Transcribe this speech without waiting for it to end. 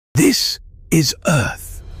This is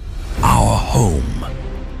Earth, our home.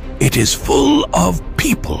 It is full of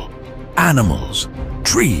people, animals,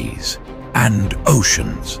 trees, and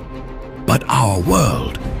oceans. But our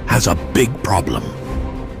world has a big problem.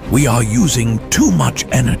 We are using too much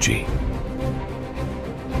energy.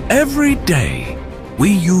 Every day,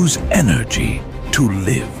 we use energy to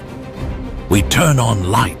live. We turn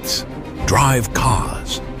on lights, drive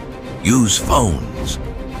cars, use phones,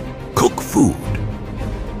 cook food.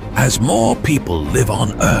 As more people live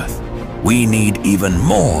on Earth, we need even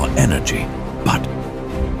more energy. But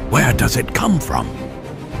where does it come from?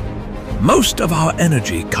 Most of our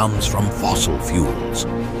energy comes from fossil fuels,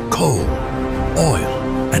 coal,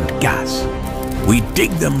 oil, and gas. We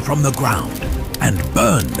dig them from the ground and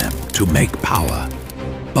burn them to make power.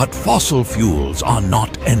 But fossil fuels are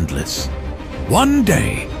not endless. One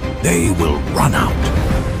day, they will run out.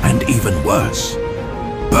 And even worse,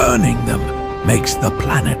 burning them makes the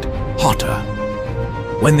planet hotter.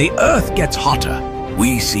 When the Earth gets hotter,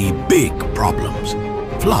 we see big problems.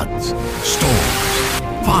 Floods, storms,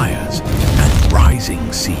 fires, and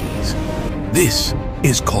rising seas. This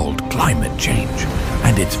is called climate change,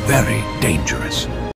 and it's very dangerous.